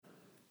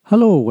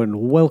Hello and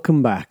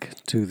welcome back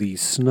to the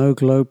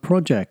Snowglobe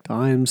project.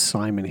 I am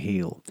Simon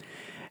Heel,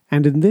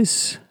 and in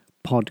this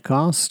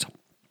podcast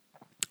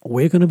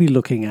we're going to be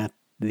looking at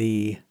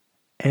the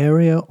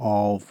area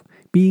of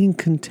being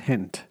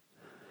content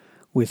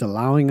with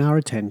allowing our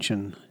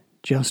attention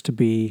just to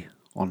be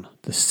on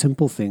the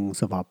simple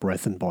things of our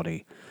breath and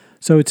body.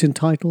 So it's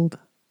entitled,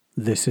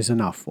 This is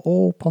Enough,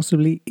 or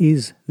possibly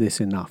Is This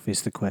Enough,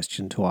 is the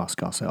question to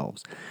ask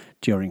ourselves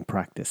during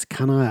practice.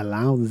 Can I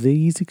allow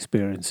these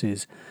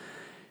experiences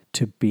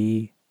to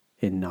be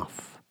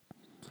enough?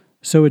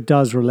 So it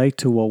does relate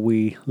to what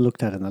we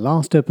looked at in the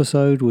last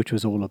episode, which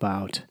was all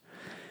about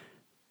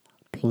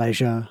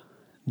pleasure,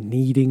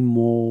 needing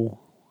more,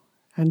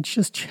 and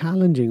just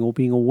challenging or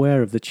being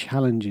aware of the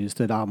challenges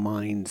that our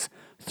minds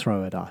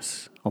throw at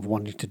us, of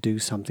wanting to do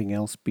something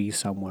else, be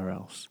somewhere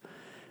else.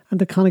 And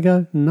to kind of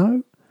go,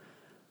 no,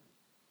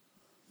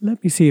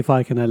 let me see if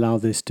I can allow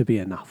this to be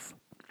enough.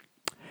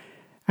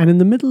 And in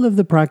the middle of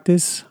the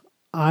practice,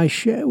 I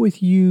share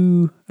with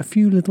you a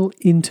few little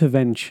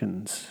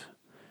interventions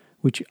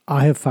which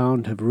I have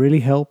found have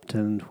really helped,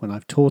 and when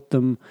I've taught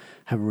them,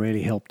 have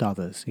really helped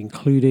others,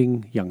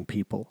 including young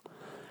people.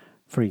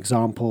 For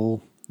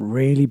example,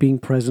 really being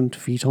present,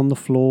 feet on the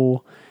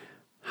floor,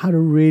 how to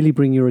really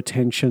bring your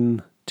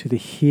attention to the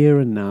here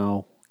and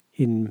now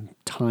in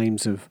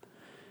times of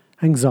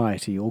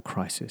anxiety or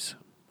crisis.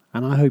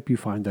 And I hope you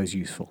find those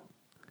useful.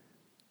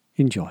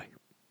 Enjoy.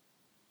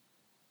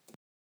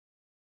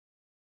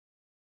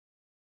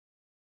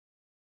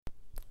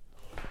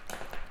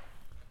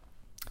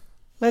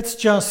 Let's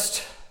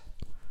just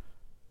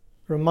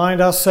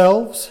remind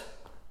ourselves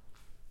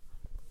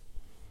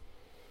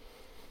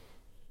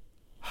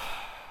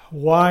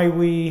why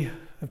we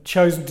have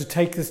chosen to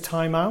take this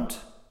time out.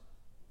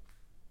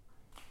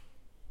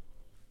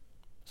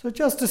 So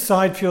just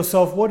decide for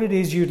yourself what it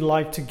is you'd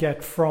like to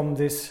get from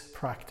this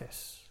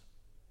practice.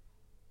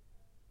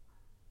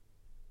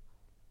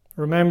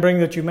 Remembering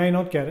that you may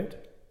not get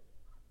it,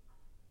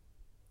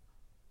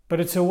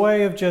 but it's a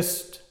way of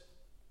just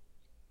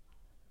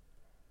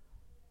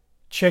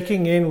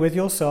checking in with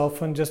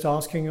yourself and just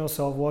asking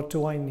yourself, what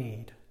do I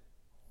need?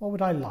 What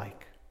would I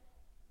like?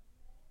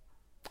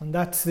 And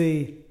that's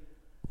the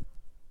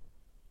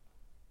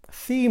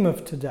theme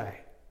of today.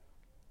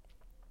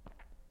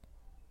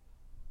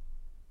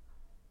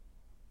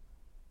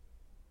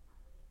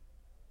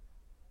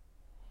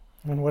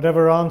 And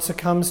whatever answer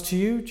comes to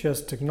you,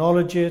 just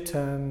acknowledge it,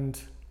 and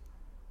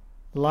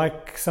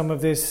like some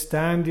of this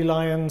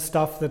dandelion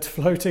stuff that's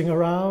floating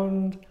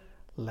around,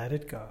 let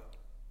it go.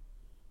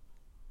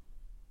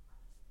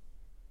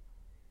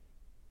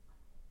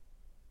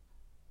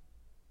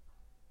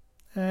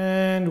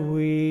 And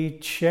we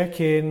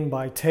check in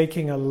by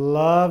taking a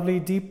lovely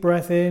deep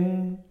breath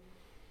in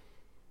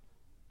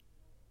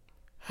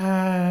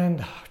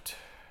and out.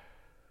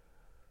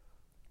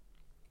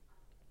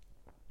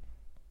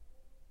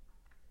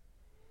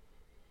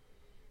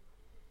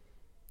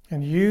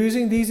 And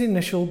using these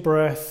initial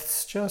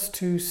breaths just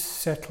to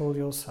settle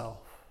yourself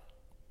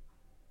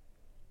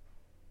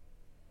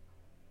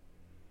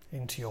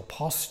into your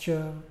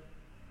posture,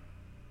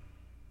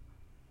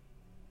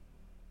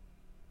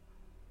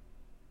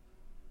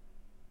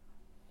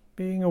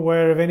 being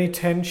aware of any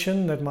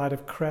tension that might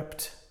have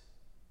crept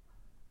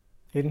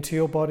into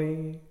your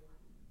body,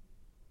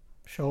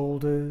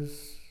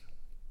 shoulders.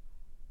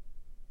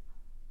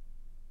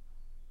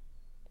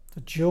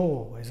 The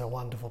jaw is a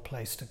wonderful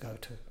place to go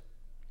to.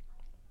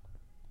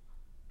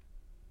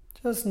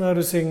 Just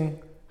noticing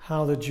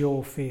how the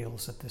jaw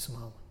feels at this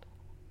moment.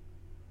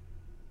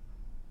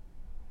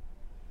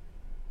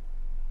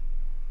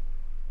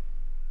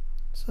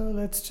 So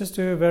let's just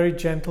do a very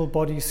gentle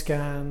body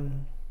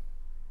scan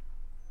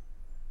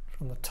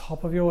from the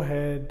top of your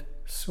head,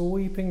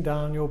 sweeping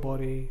down your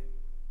body,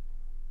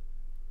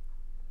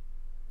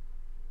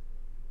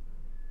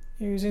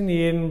 using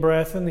the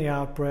in-breath and the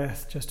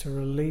out-breath just to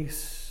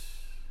release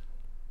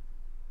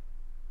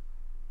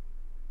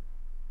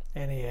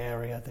any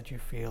area that you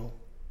feel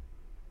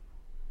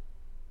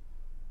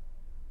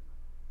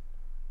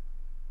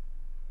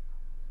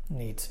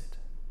needs it.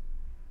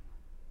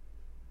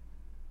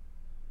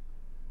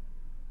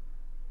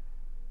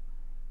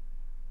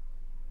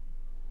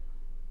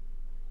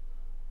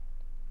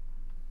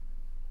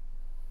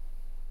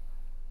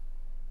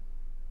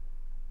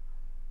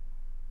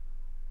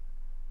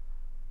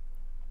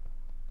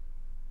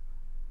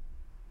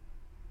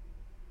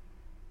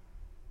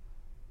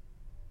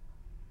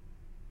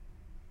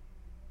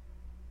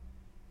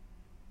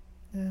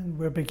 And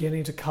we're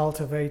beginning to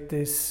cultivate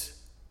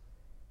this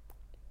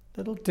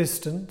little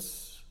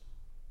distance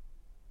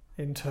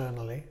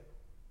internally.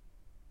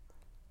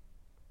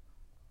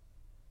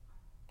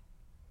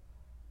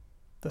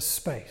 The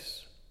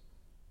space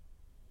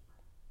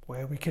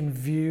where we can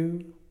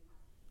view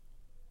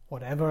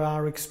whatever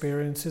our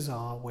experiences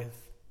are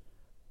with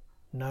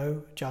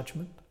no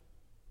judgment,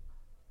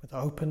 with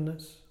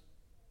openness,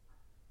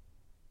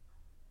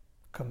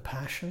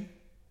 compassion,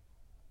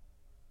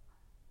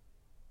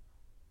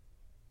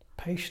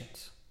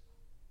 patience.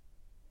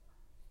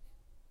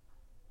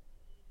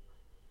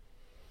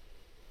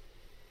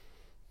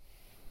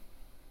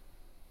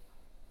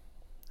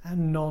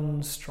 and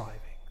non-striving.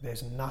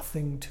 There's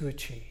nothing to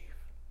achieve.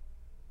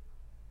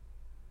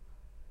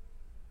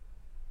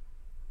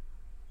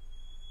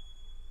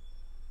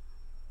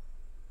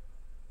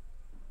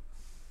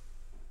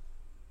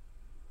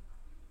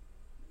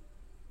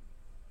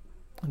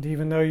 And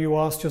even though you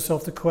asked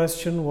yourself the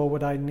question, what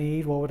would I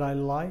need, what would I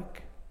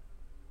like?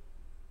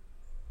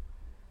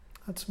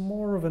 That's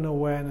more of an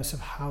awareness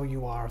of how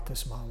you are at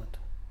this moment.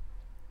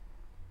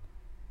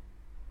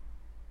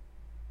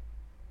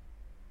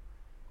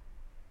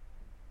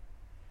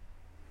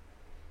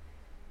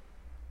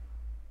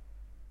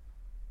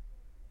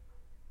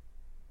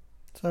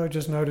 So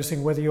just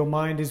noticing whether your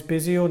mind is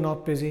busy or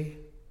not busy.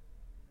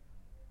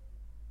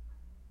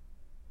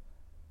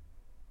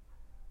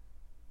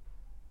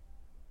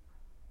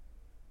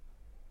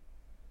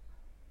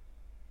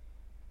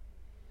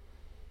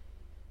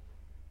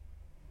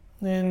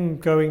 Then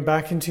going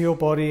back into your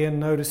body and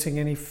noticing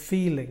any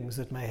feelings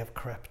that may have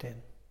crept in.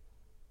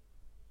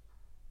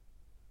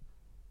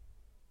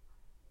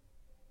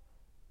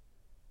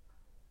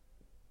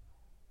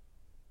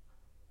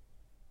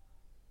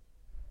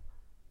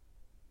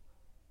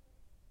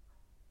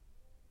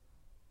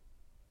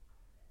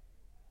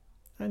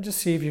 And just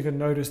see if you can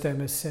notice them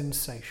as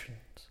sensations.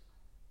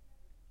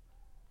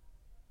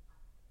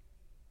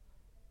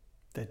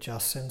 They're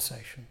just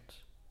sensations.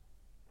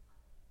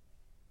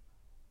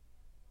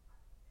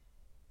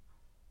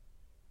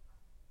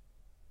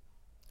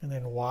 And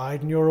then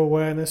widen your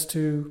awareness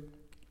to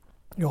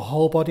your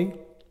whole body.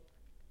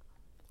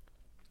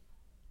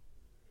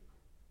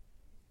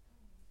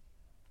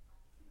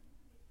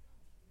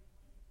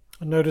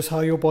 And notice how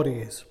your body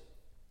is.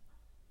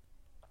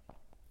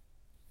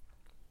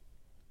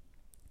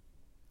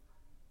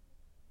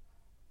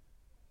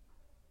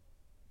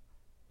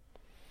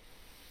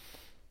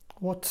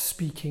 What's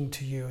speaking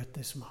to you at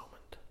this moment?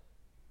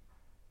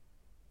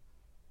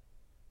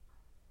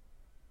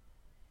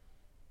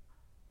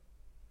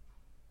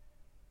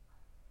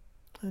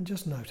 And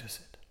just notice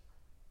it.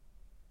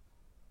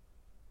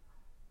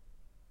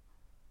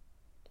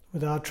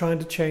 Without trying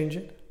to change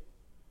it.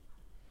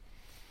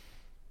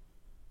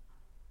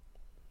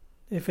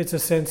 If it's a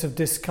sense of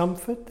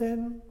discomfort,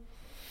 then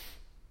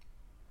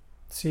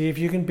see if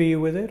you can be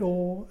with it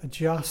or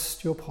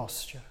adjust your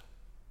posture.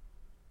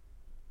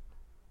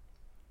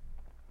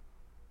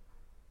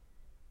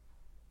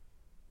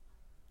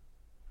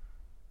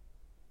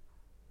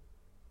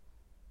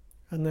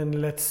 And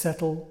then let's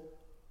settle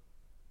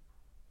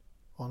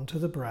onto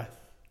the breath.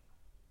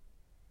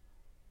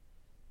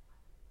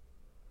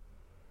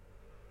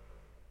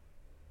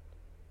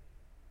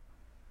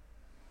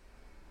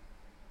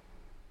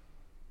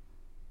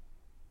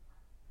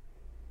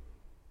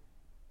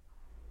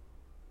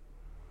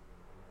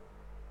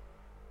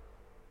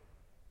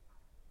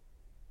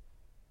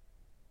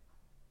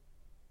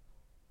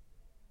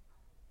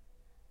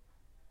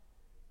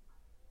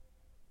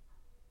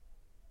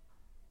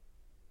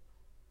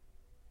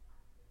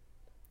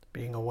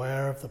 Being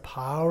aware of the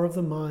power of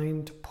the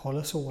mind to pull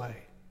us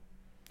away,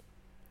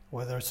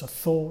 whether it's a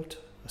thought,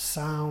 a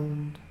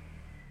sound.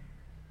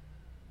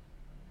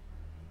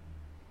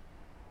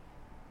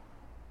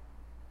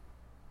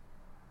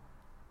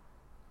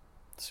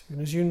 As soon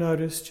as you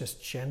notice,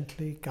 just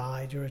gently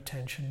guide your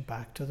attention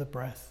back to the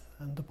breath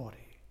and the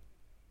body,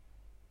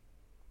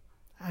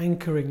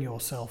 anchoring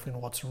yourself in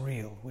what's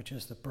real, which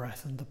is the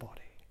breath and the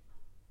body.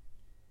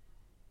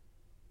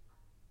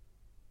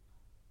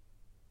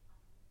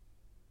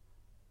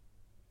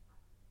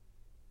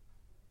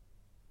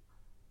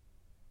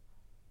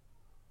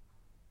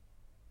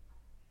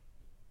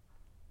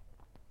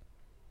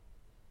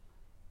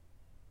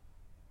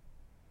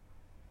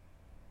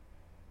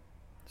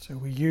 So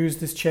we use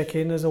this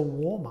check-in as a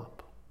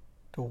warm-up,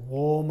 to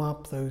warm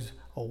up those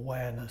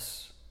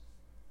awareness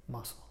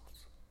muscles.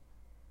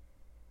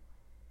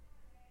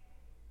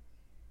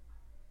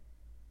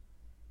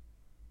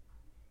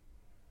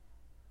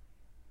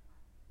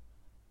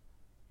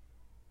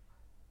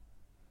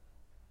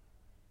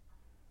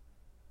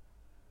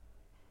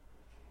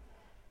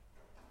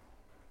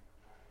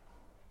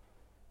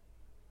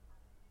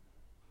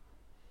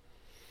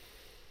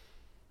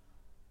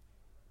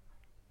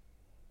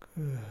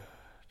 Good.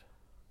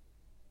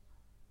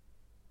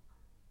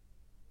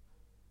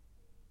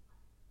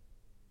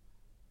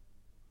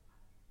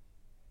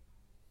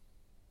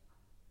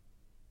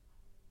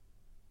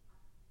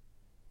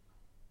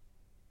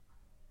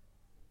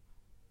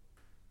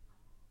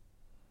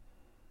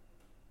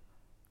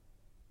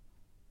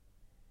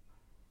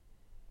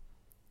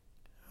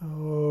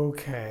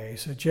 Okay,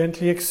 so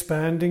gently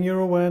expanding your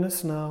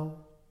awareness now.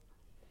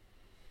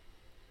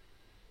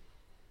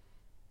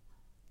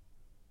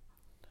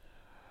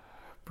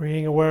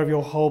 Being aware of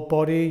your whole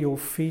body, your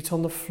feet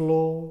on the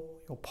floor,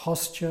 your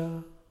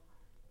posture,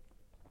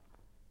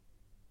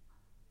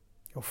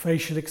 your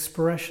facial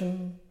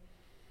expression.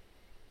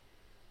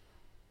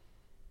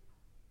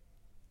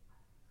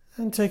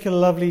 And take a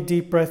lovely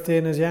deep breath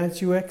in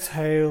as you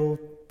exhale,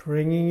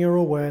 bringing your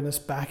awareness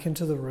back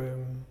into the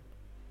room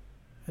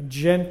and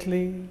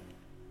gently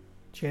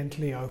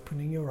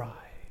opening your eyes.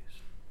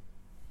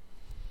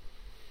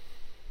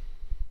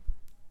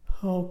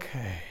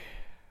 Okay.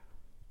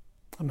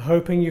 I'm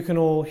hoping you can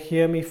all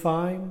hear me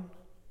fine.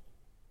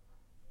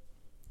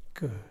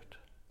 Good.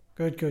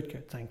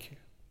 Good. Thank you.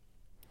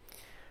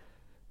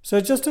 So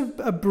just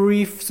a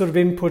brief sort of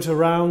input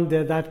around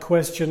that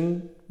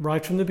question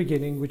right from the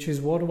beginning, which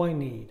is, what do I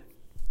need?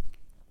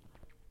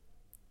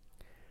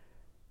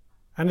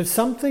 And it's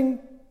something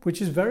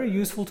which is very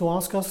useful to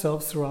ask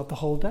ourselves throughout the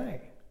whole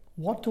day.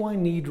 What do I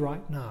need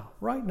right now?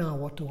 Right now,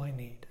 what do I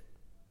need?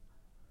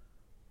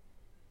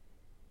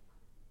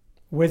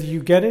 Whether you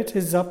get it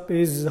is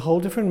a whole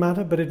different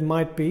matter, but it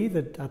might be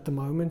that at the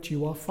moment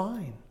you are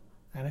fine.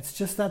 And it's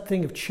just that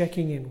thing of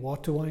checking in.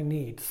 What do I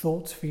need?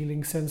 Thoughts,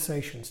 feelings,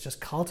 sensations.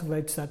 Just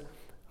cultivates that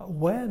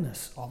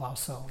awareness of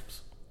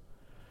ourselves.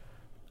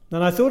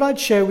 And I thought I'd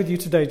share with you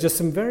today just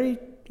some very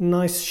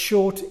nice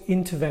short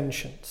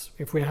interventions.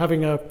 If we're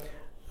having a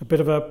bit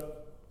of a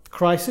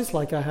crisis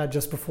like I had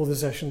just before the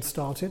session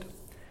started,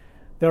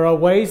 there are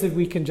ways that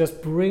we can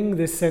just bring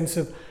this sense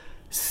of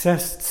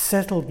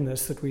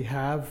settledness that we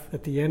have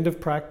at the end of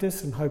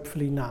practice and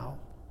hopefully now.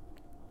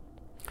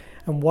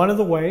 And one of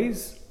the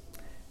ways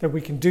that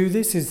we can do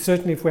this is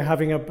certainly if we're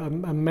having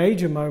a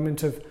major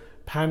moment of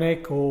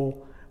panic or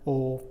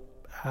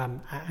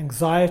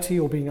anxiety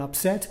or being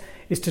upset,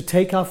 is to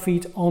take our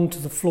feet onto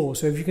the floor.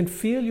 So if you can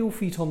feel your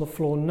feet on the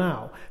floor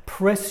now,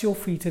 press your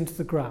feet into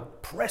the ground.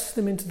 Press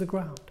them into the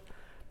ground.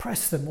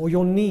 Press them. Or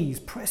your knees.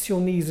 Press your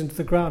knees into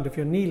the ground if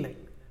you're kneeling.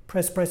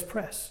 Press.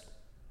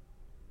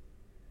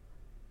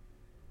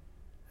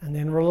 And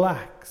then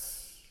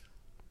relax.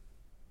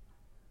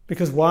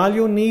 Because while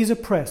your knees are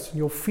pressed and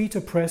your feet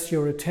are pressed,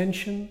 your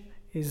attention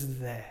is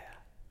there.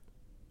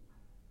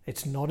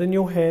 It's not in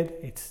your head,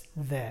 it's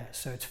there.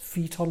 So it's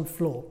feet on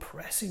floor,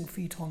 pressing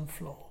feet on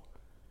floor.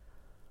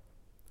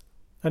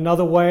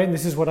 Another way, and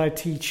this is what I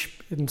teach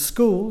in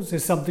schools,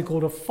 is something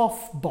called a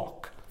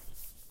fofbok.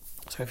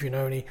 So if you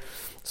know any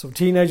sort of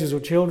teenagers or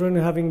children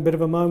having a bit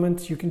of a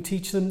moment, you can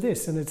teach them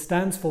this. And it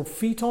stands for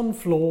feet on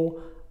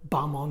floor,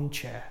 bum on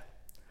chair.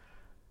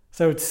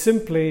 So it's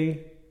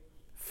simply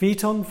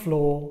feet on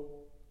floor,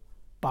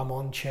 bum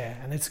on chair.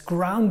 And it's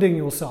grounding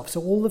yourself.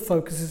 So all the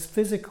focus is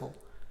physical.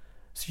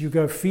 So you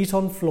go feet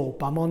on floor,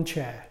 bum on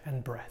chair,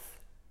 and breath.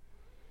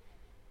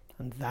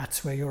 And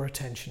that's where your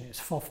attention is.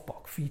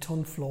 Fofbok, feet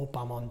on floor,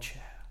 bum on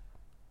chair.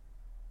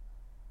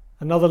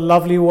 Another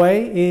lovely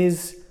way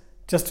is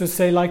just to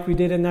say, like we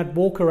did in that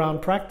walk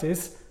around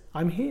practice,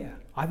 I'm here.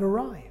 I've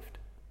arrived.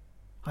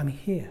 I'm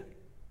here.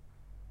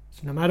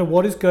 So no matter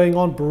what is going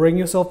on, bring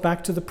yourself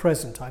back to the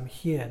present. I'm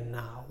here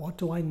now. What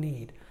do I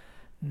need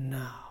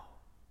now?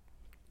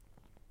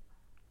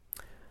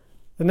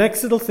 The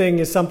next little thing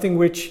is something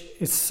which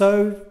is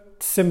so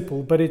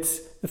simple, but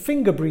it's the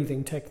finger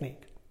breathing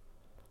technique.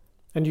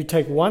 And you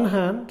take one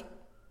hand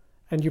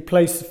and you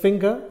place the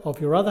finger of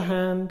your other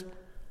hand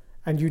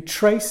and you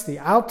trace the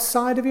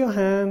outside of your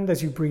hand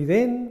as you breathe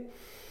in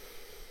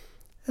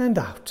and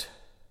out.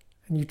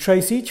 And you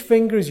trace each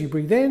finger as you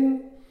breathe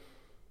in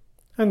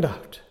and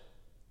out.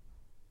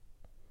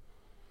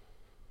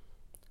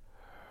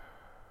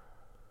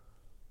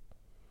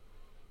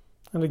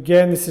 And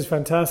again, this is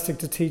fantastic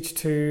to teach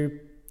to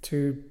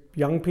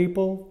young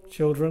people,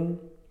 children.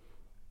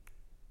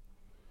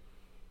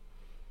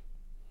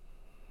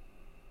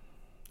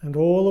 And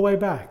all the way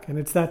back. And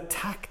it's that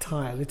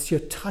tactile, it's your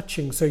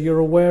touching. So you're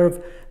aware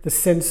of the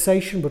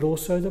sensation, but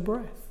also the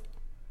breath.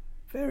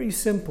 Very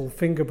simple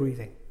finger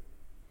breathing.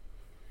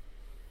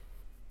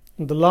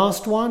 And the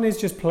last one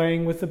is just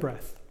playing with the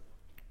breath.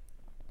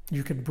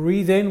 You can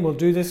breathe in, we'll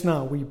do this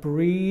now. We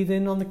breathe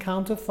in on the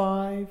count of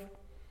 5.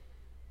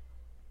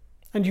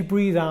 And you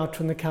breathe out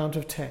from the count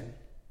of 10.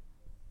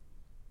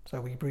 So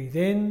we breathe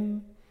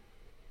in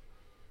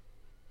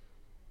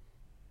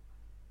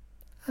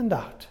and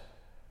out.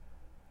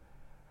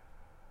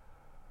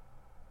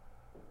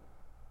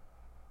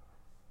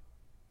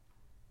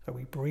 So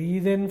we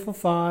breathe in for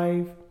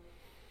 5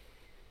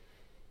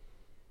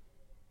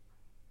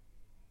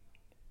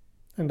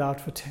 and out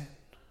for 10.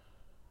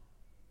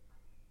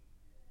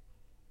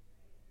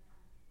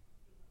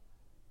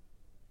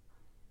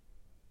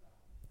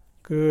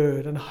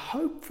 Good, and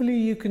hopefully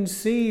you can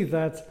see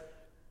that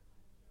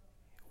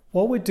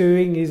what we're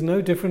doing is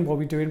no different what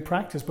we do in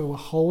practice, but we're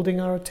holding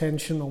our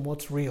attention on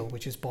what's real,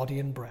 which is body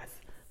and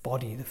breath.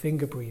 Body, the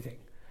finger breathing.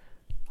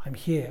 I'm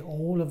here,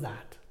 all of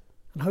that.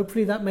 And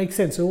hopefully that makes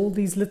sense. All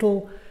these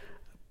little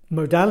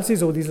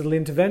modalities or these little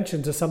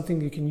interventions are something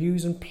you can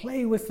use and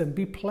play with them,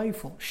 be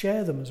playful,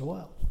 share them as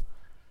well.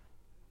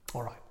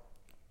 All right.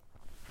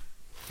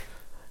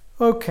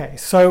 Okay,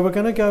 so we're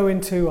going to go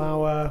into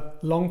our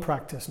long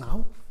practice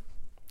now.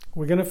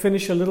 We're going to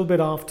finish a little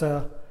bit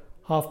after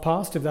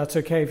 1:30, if that's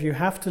okay. If you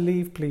have to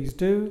leave, please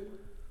do.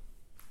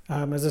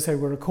 As I say,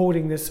 we're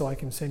recording this, so I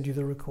can send you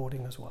the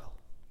recording as well.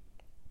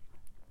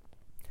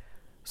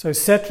 So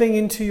settling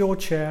into your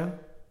chair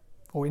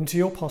or into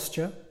your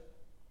posture.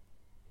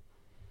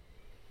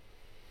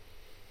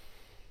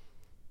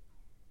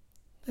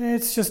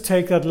 Let's just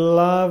take that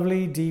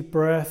lovely deep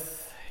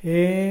breath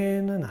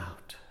in and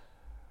out.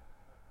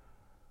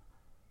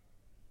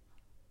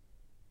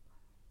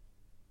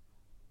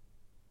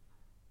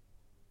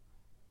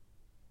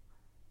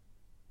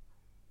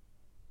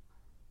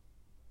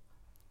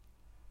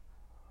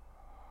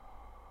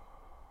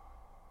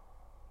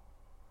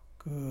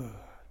 Good.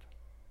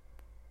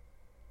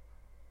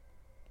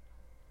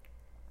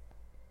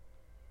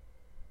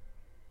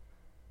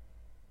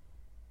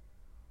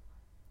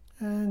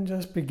 And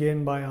just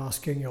begin by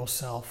asking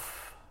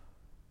yourself,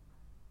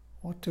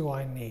 what do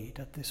I need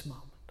at this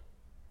moment?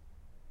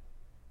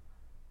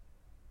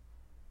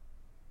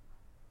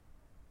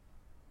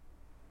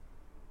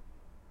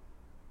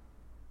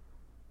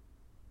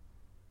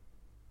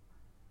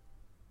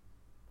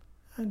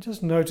 And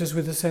just notice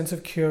with a sense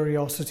of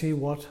curiosity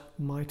what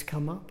might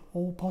come up,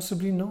 or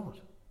possibly not.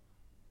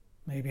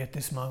 Maybe at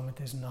this moment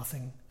there's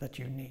nothing that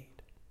you need.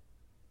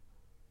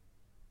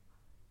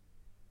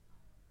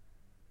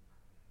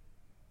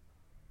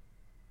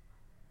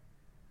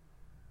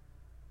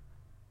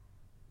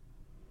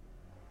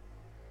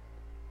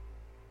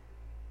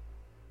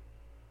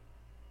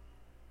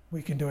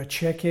 We can do a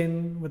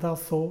check-in with our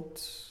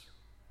thoughts,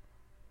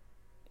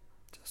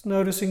 just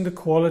noticing the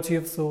quality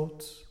of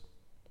thoughts,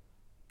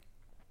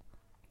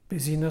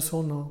 busyness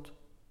or not.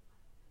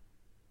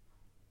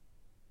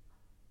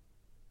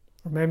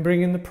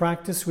 Remembering in the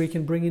practice we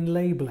can bring in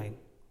labeling.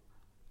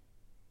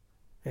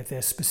 If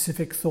there's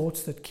specific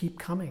thoughts that keep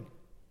coming,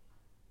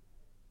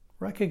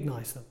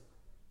 recognize them.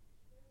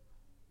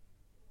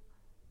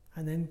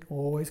 And then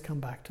always come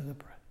back to the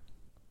breath.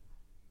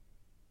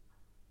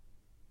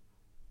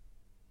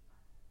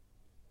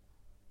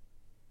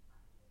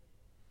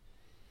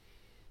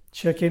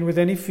 Check in with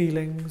any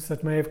feelings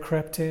that may have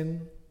crept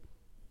in,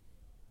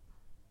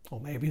 or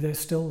maybe they're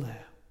still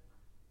there.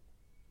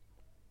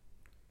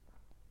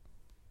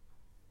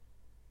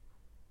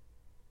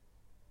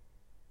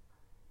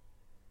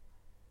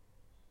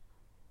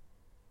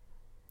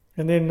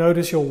 And then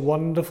notice your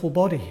wonderful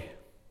body.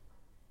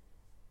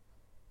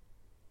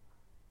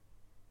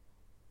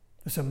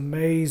 This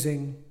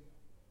amazing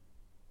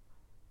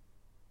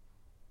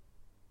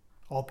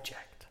object.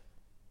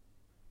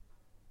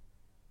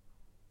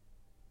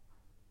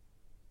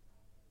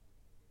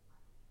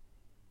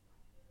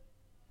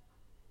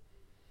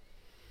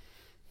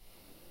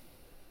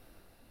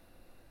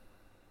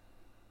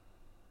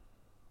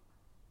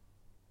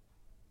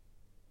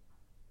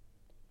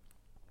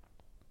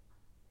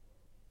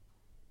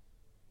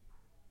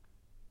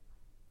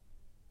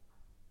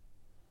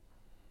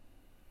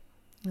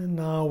 And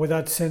now, with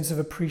that sense of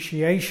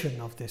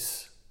appreciation of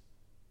this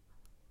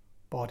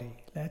body,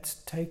 let's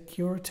take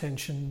your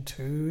attention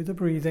to the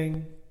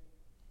breathing.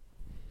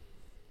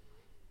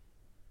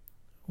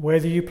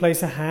 Whether you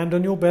place a hand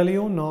on your belly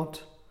or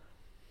not,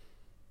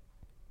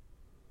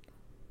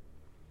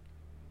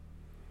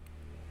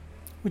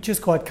 which is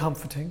quite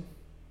comforting,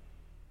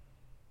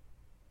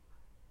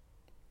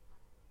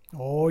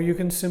 or you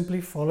can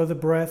simply follow the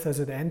breath as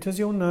it enters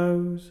your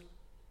nose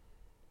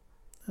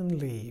and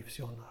leaves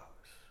your nose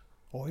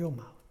or your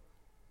mouth.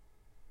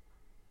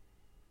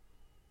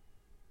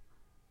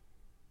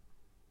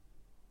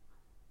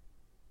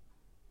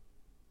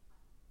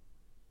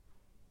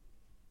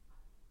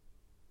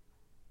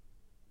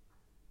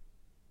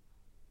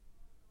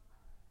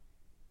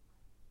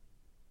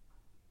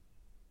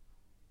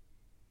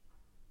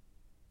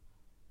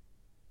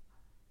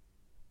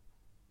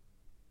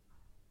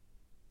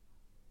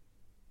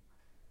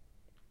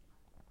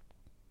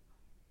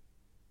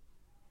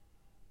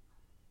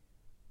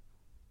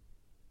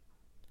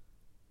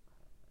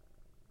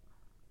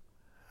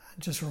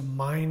 Just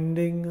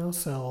reminding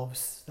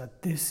ourselves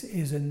that this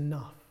is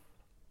enough.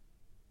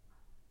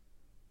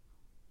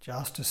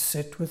 Just to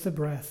sit with the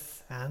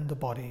breath and the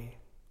body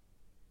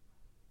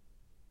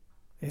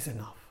is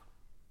enough.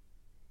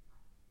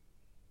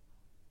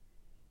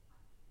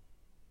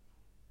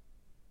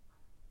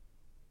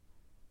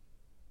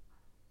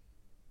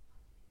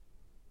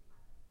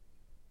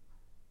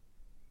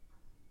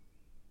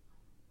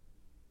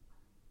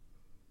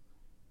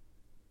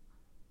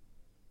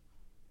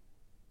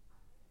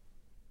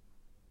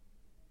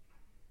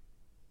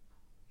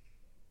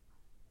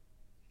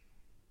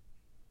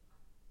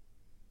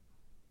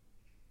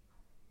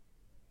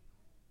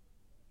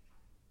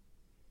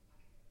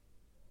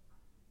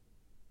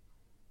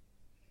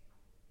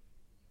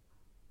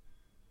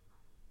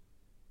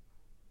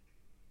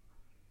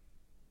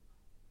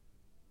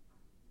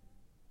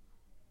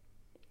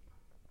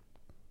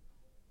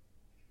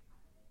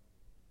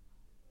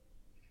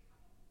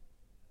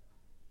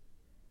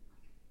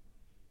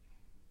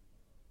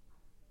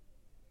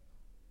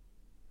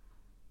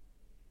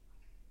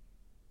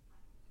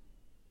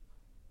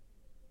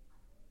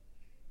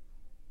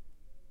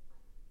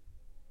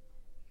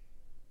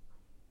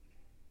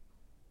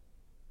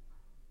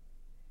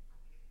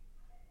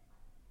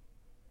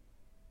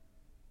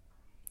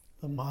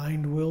 The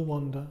mind will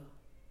wander.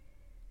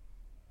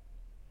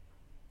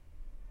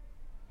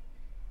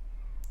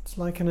 It's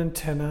like an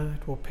antenna,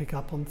 it will pick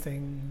up on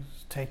things,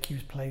 take you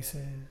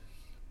places.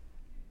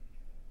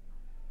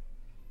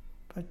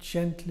 But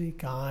gently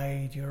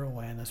guide your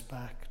awareness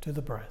back to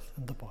the breath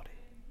and the body.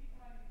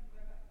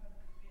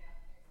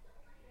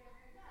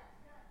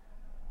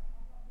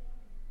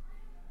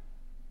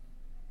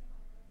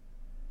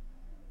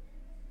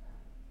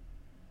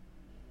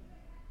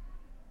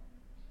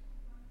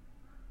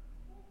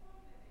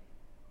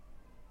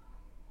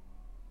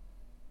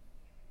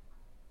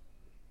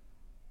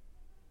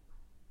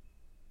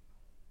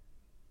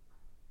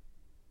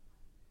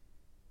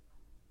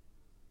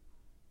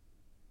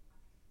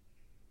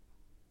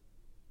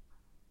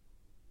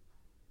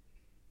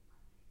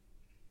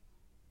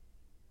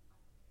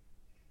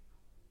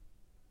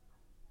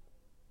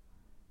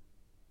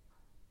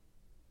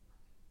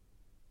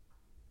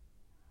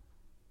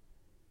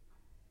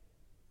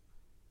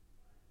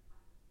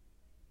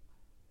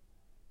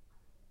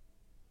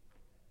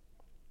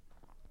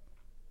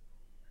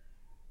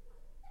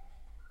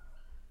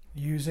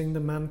 using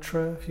the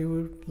mantra, if you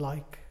would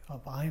like,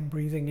 of I'm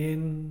breathing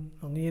in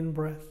on the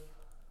in-breath,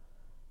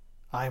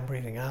 I'm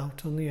breathing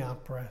out on the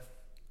out-breath.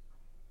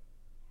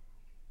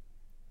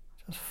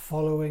 Just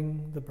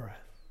following the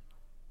breath,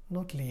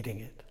 not leading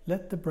it.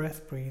 Let the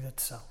breath breathe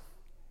itself.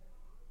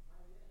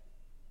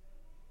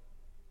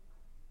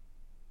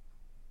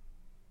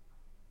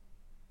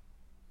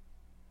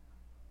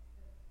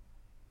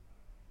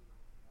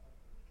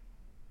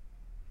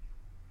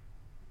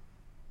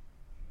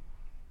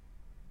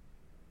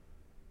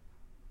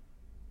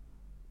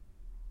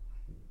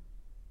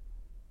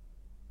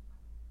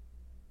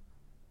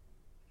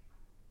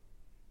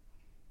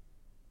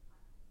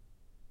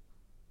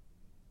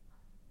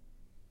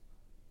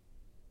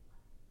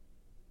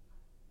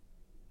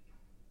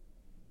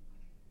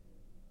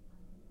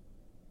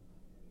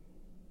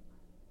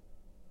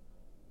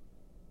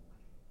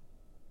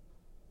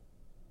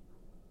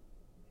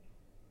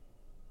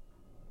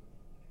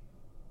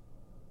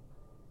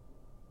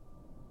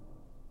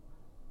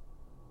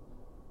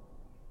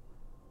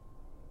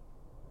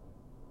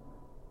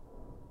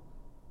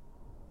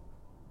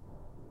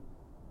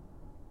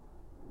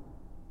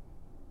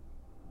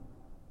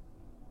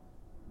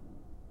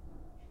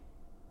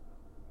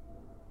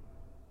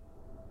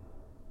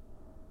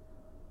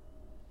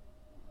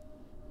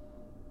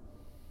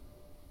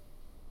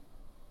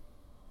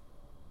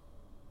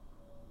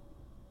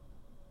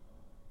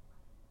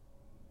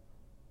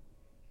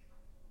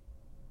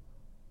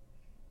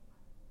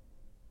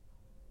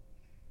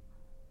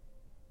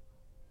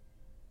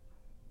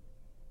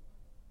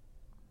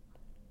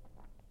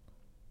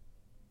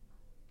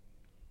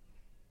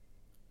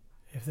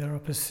 If there are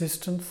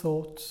persistent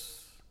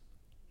thoughts,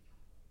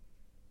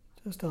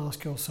 just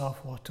ask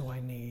yourself, what do I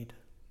need?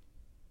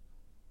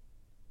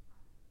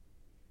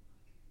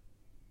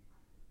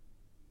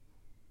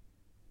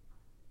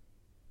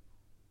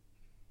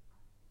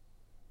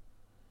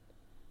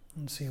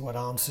 And see what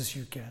answers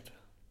you get.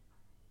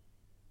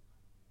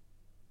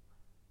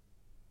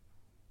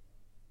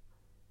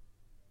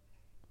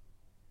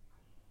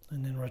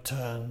 And then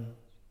return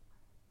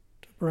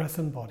to breath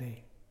and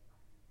body.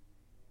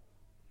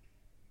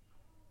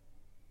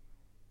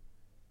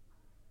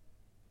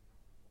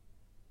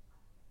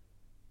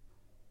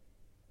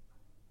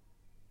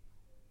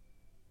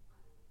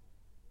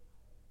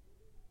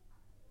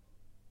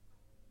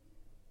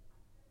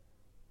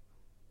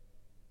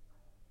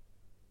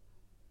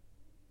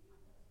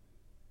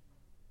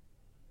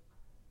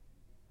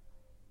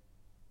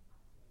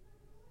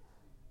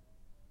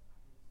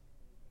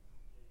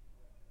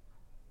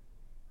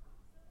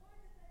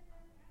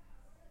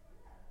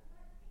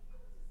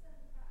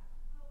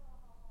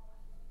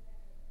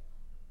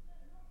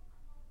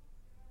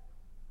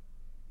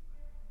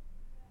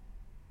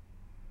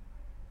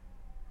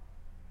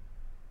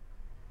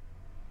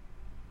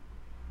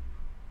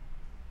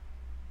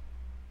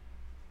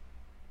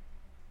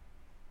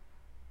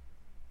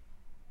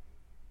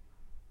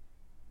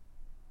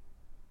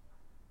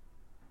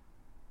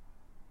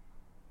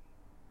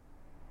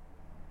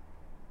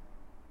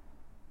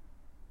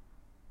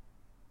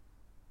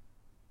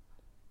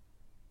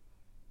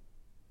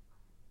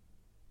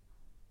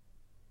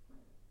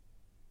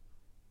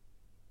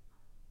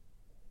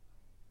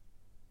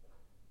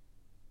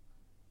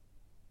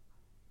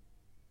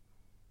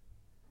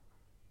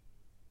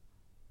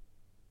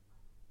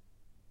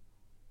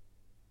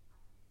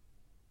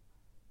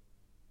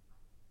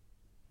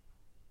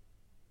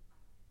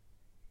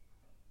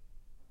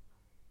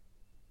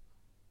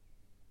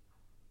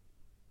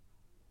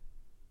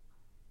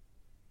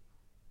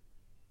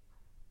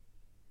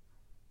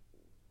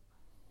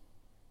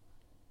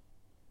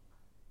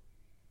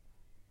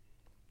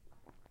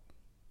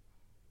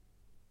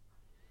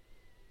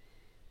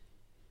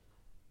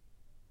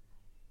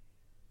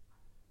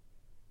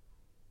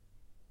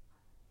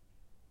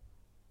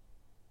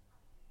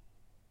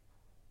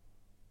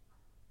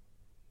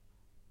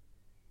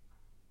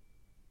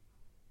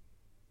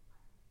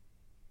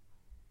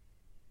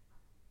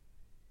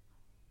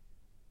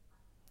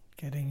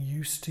 Getting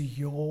used to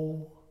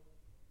your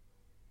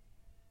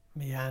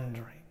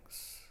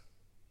meanderings.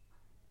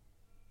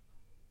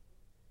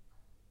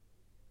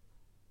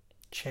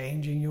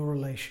 Changing your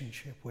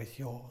relationship with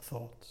your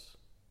thoughts.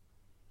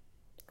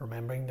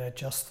 Remembering they're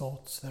just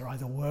thoughts, they're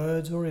either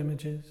words or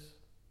images.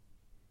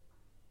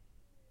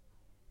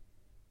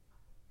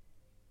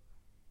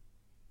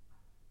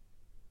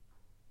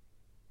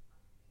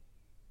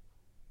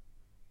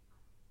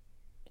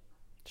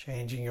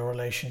 Changing your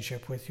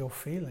relationship with your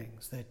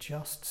feelings, they're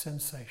just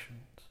sensations.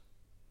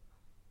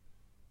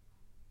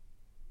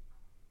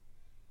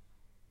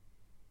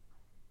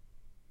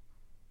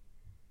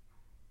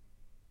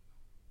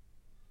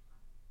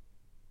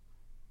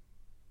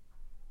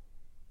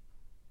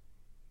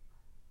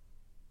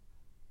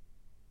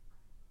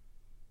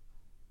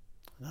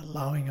 And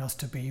allowing us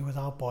to be with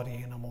our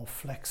body in a more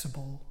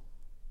flexible,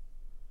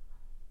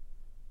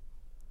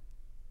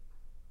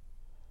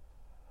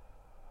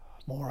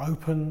 more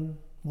open,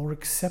 more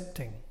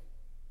accepting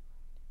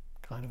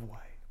kind of way.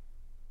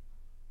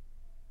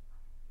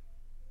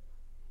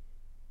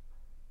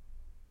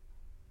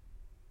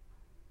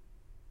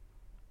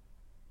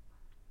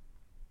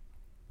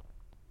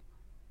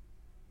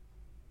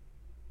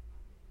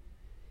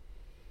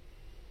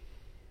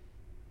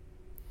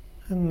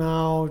 And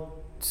now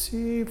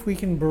see if we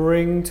can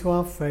bring to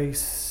our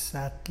face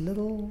that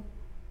little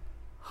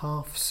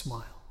half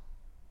smile.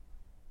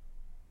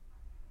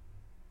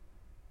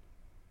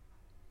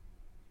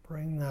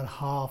 Bring that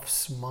half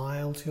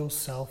smile to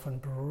yourself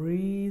and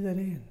breathe it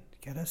in.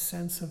 Get a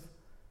sense of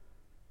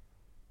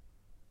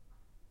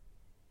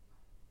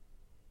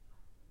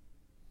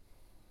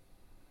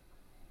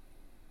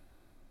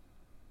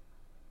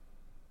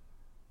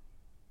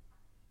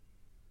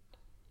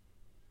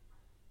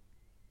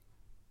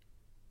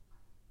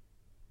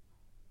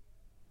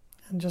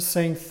and just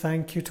saying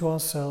thank you to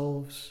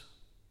ourselves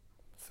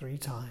 3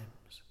 times.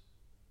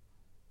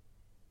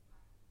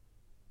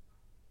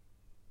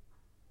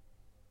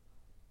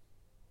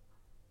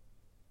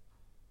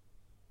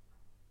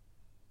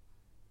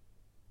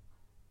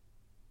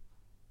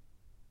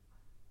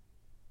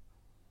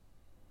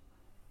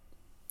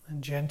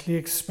 And gently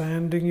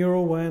expanding your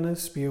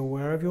awareness, be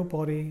aware of your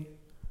body.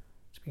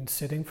 It's been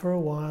sitting for a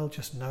while,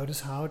 just notice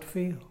how it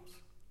feels.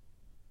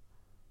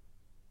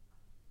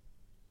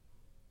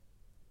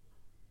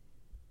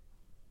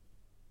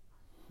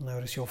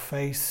 Notice your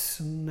face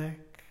and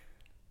neck,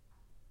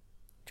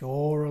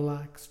 jaw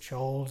relaxed,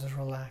 shoulders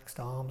relaxed,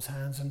 arms,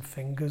 hands and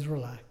fingers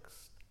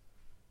relaxed.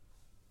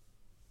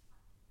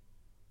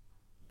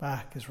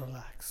 Back is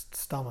relaxed,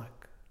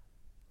 stomach,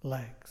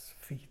 legs,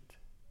 feet.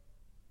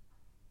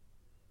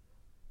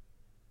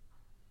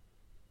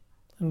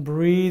 And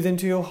breathe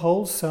into your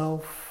whole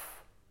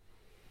self.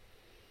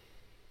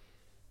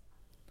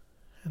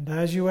 And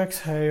as you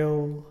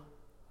exhale,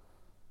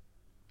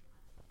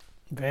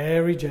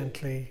 very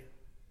gently,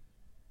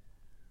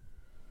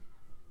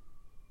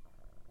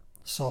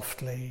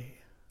 softly,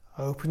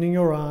 opening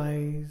your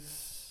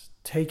eyes,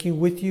 taking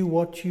with you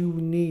what you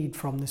need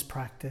from this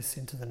practice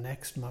into the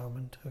next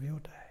moment of your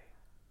day.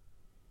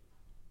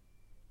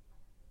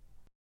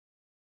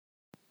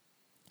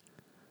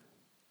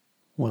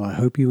 Well, I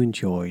hope you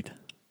enjoyed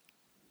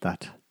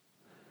that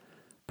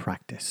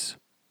practice.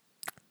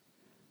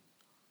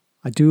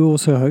 I do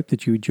also hope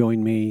that you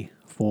join me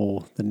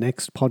for the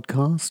next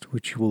podcast,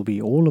 which will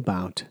be all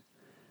about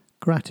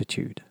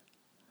gratitude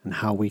and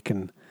how we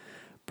can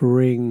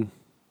bring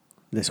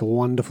this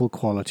wonderful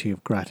quality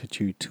of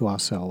gratitude to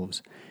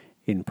ourselves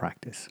in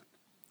practice.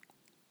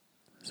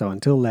 So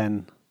until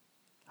then,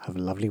 have a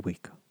lovely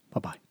week.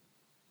 Bye-bye.